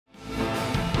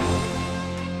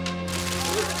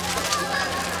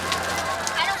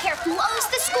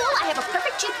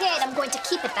kid, I'm going to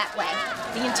keep it that way.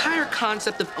 The entire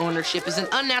concept of ownership is an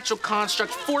unnatural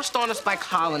construct forced on us by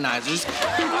colonizers.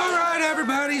 All right,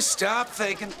 everybody, stop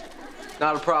thinking.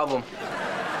 Not a problem.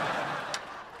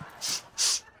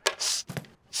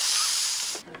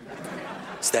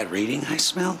 Is that reading I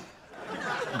smell?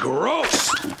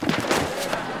 Gross!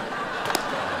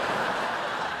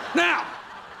 Now,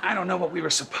 I don't know what we were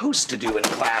supposed to do in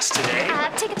class today.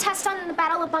 Take a test on the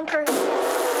Battle of Bunker.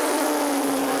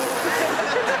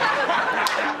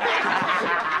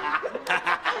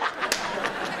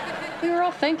 We were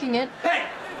all thinking it. Hey!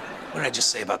 What did I just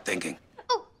say about thinking?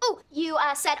 Oh, you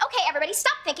said, okay, everybody,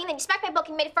 stop thinking. Then you smacked my book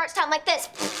and made it first sound like this.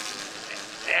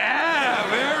 Yeah,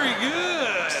 very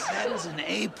good. That is an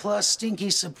A+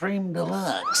 Stinky Supreme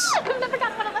Deluxe. I've never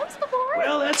gotten one of those before.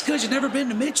 Well, that's because you've never been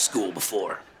to Mitch school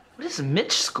before. What is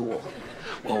Mitch school?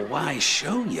 Well, why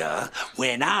show ya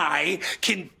when I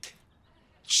can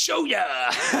show ya?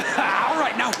 All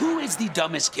right, now who is the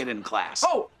dumbest kid in class?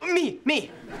 Oh, me.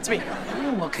 It's me.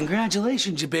 Oh, well,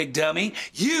 congratulations, you big dummy.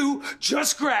 You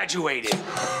just graduated.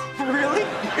 Really?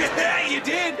 Yeah, you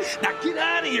did. Now get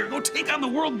out of here. Go take on the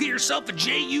world and get yourself a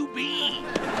JUB.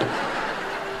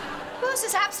 Bose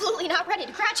is absolutely not ready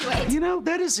to graduate. You know,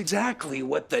 that is exactly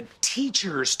what the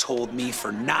teachers told me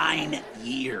for 9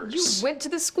 years. You went to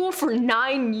the school for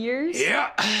 9 years? Yeah,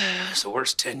 it's the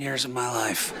worst 10 years of my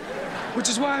life. Which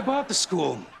is why I bought the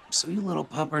school, so you little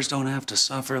puppers don't have to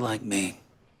suffer like me.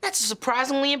 That's a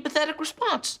surprisingly empathetic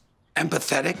response.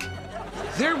 Empathetic?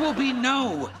 There will be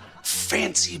no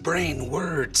fancy brain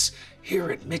words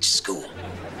here at Mitch School.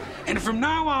 And from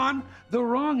now on, the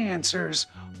wrong answers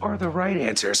are the right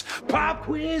answers. Pop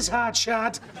quiz,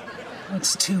 hotshot.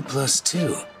 What's 2 +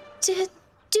 2?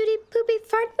 Duty poopy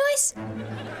fart noise?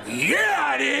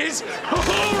 Yeah, it is! All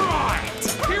right!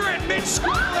 Here at Mitch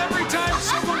School, every time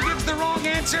someone gets the wrong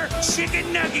answer,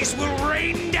 chicken nuggets will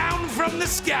rain down from the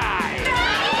sky.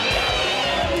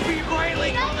 We'll be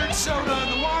brightly colored soda in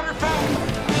the water fountain.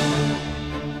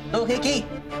 Doohickey,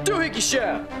 Doohickey,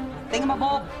 chef.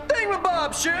 thingamabob,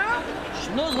 Thingamabob, chef.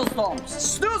 schnoozle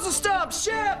stomps. Snoozle stomp,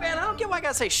 chef. Man, I don't get why I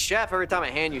gotta say chef every time I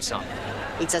hand you something.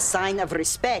 It's a sign of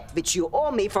respect which you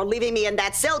owe me for leaving me in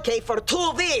that cell cave for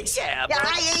 2 weeks. Yeah, but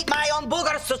I ate my own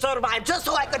boogers to survive just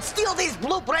so I could steal these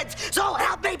blueprints, so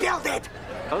help me build it.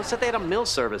 Bose said they had a meal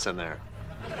service in there.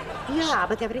 Yeah,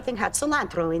 but everything had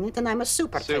cilantro in it, and I'm a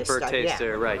super taster.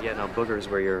 taster, right. Yeah, no, boogers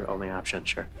were your only option,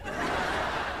 sure.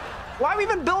 Why are we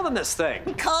even building this thing?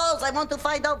 Because I want to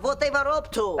find out what they were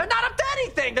up to. They're not up to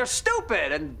anything. They're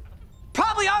stupid and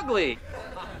probably ugly.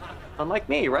 Unlike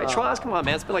me, right, Schwaz? Come on,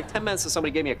 man. It's been like 10 minutes since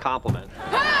somebody gave me a compliment.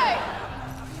 Hey!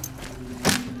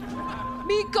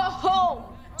 Mika home.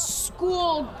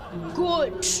 School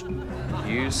good.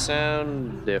 You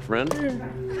sound different. Okay.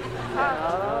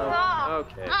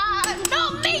 No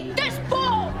meat this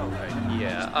bowl!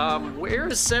 Yeah,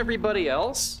 where's everybody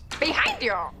else? Behind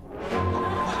you.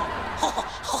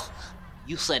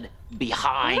 You said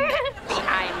behind.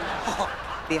 Behind.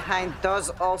 Behind does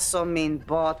also mean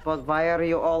butt, but why are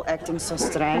you all acting so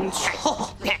strange?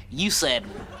 You said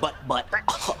but.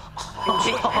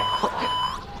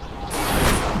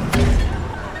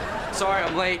 Sorry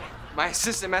I'm late. My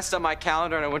assistant messed up my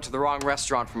calendar and I went to the wrong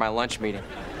restaurant for my lunch meeting.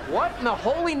 What in the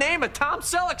holy name of Tom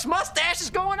Selleck's mustache is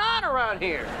going on around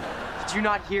here? Did you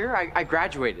not hear? I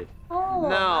graduated. Oh,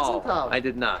 No, I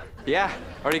did not. Yeah,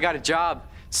 already got a job.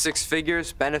 6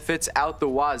 figures, benefits out the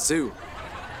wazoo.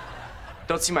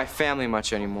 Don't see my family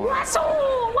much anymore. Wazoo!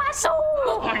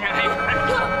 All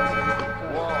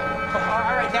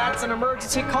right, that's an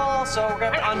emergency call, so we're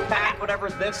gonna have to unpack whatever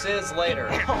this is later.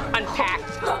 Unpack.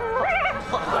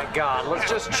 Oh my God, let's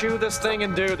just chew this thing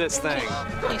and do this thing.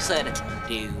 You said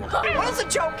do. What is the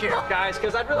joke here, guys?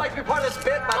 Because I'd really like to be part of this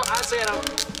bit, but honestly, I don't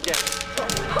get it.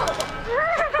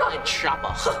 A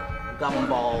chopper.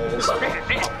 Gumballs. All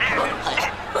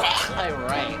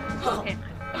right.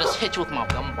 I just hit you with my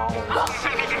gumballs.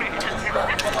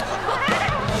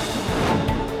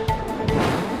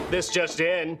 This just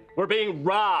in, we're being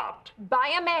robbed.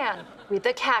 By a man with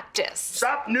a cactus.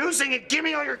 Stop noosing and give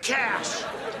me all your cash.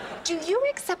 Do you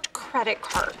accept credit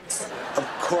cards? Of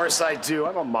course I do.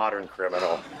 I'm a modern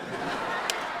criminal.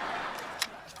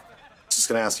 Just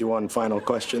gonna ask you one final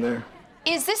question there.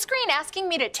 Is this screen asking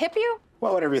me to tip you?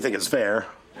 Well, whatever you think is fair.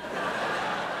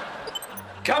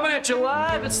 Coming at you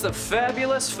live, it's the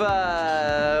Fabulous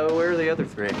Five. Where are the other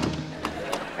 3?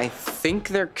 I think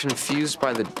they're confused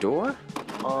by the door?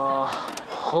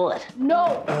 Pull it.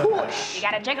 No, push. You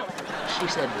gotta jiggle it. She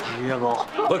said jiggle.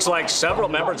 Looks like several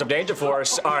members of Danger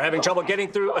Force are having trouble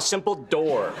getting through a simple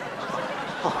door.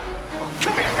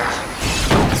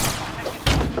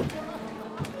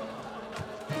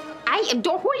 am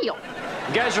Don Julio.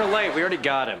 You guys are late. We already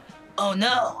got him. Oh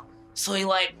no. So he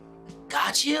like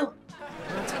got you?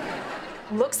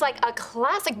 Looks like a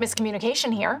classic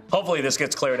miscommunication here. Hopefully this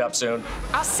gets cleared up soon.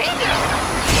 I'll save you!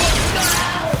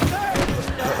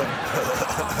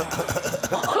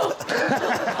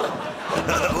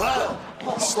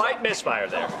 Slight misfire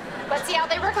there. Let's see how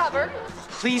they recover.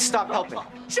 Please stop helping.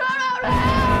 Shut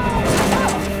up!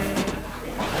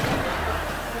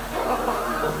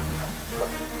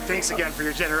 Thanks again for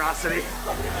your generosity.